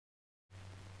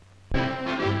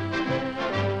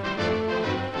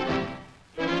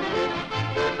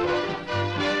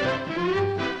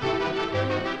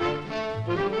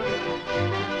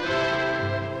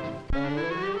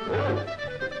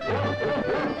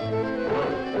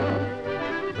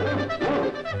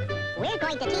We're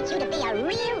going to teach you to be a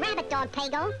real rabbit dog,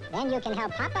 Pago. Then you can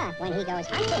help Papa when he goes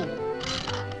hunting.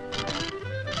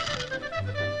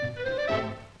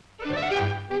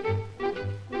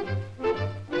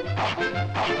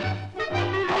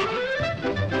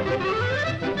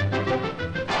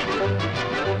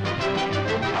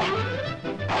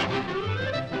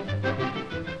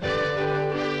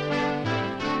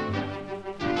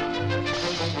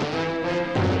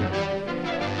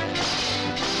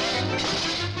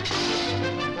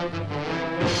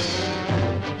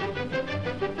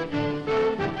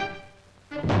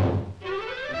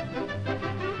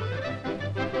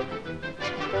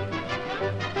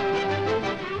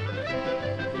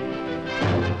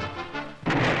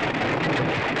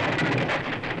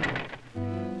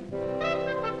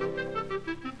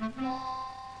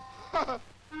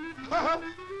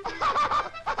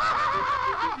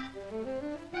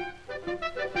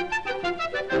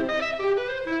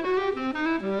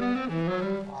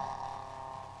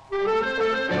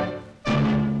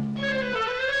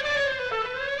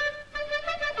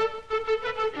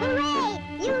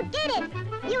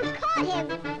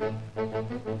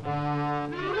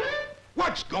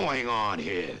 What's going on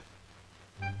here?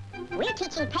 We're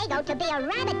teaching Pago to be a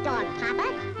rabbit dog,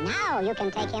 Papa. Now you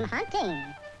can take him hunting.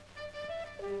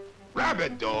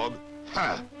 Rabbit dog?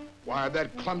 Ha! Why,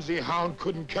 that clumsy hound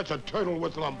couldn't catch a turtle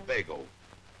with lumbago.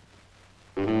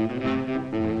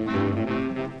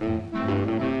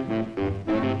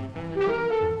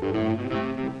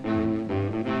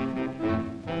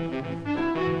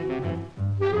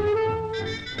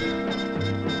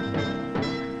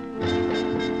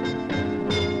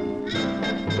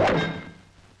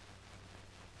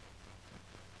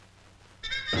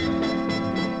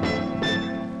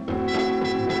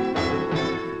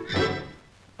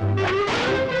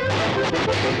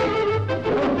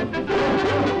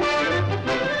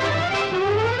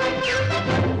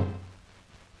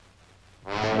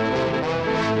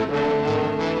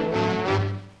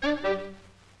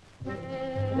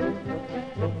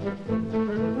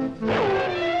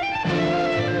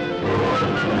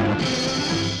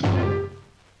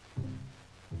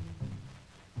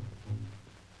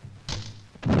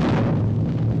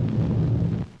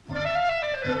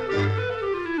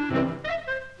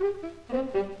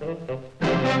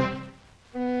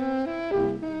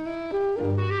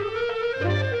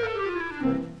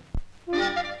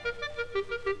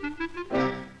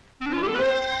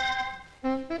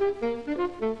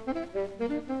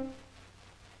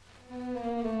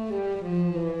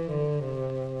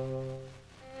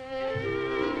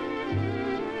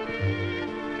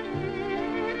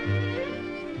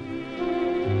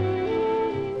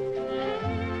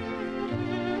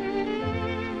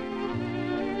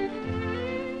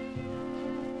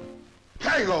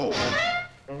 Pago!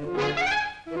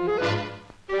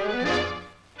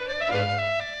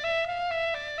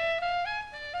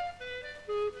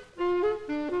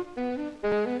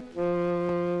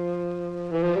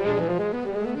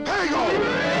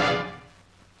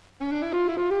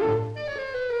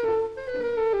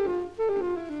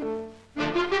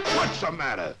 What's the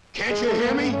matter? Can't you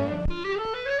hear me?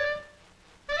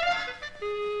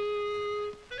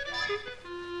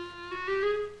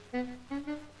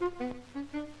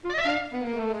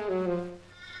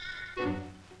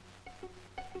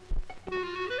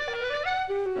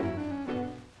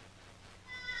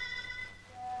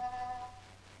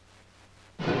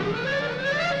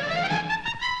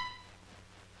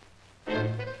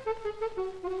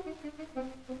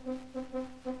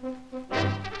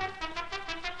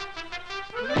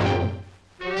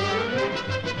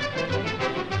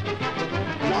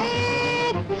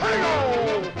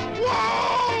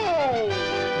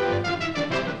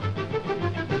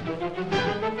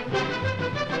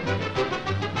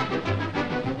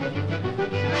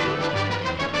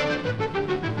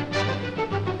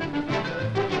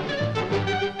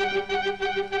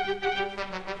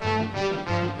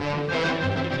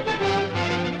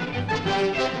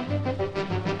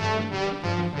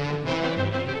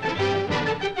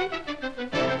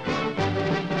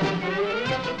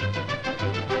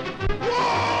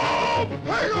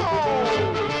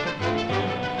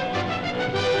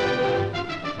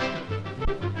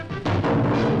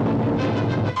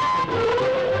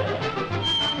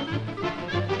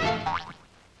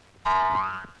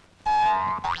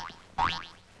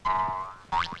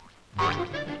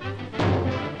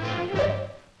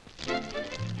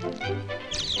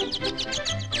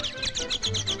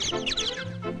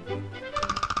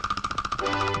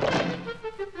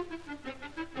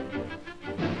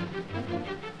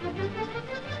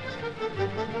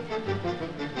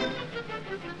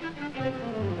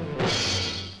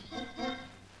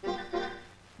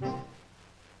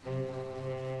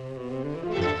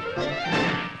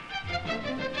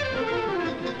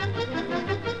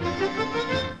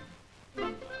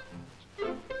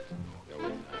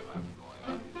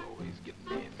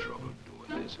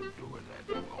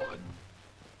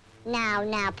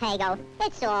 Now, Pago.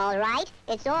 It's all right.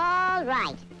 It's all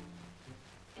right.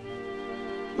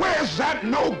 Where's that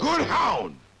no-good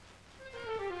hound?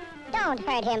 Don't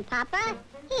hurt him, Papa.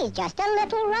 He's just a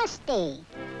little rusty.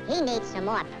 He needs some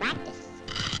more practice.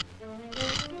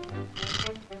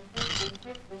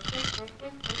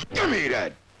 Give me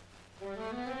that.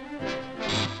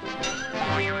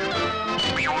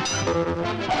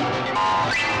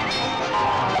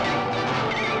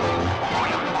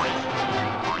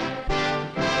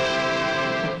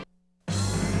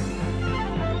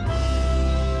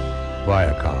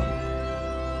 Viacom.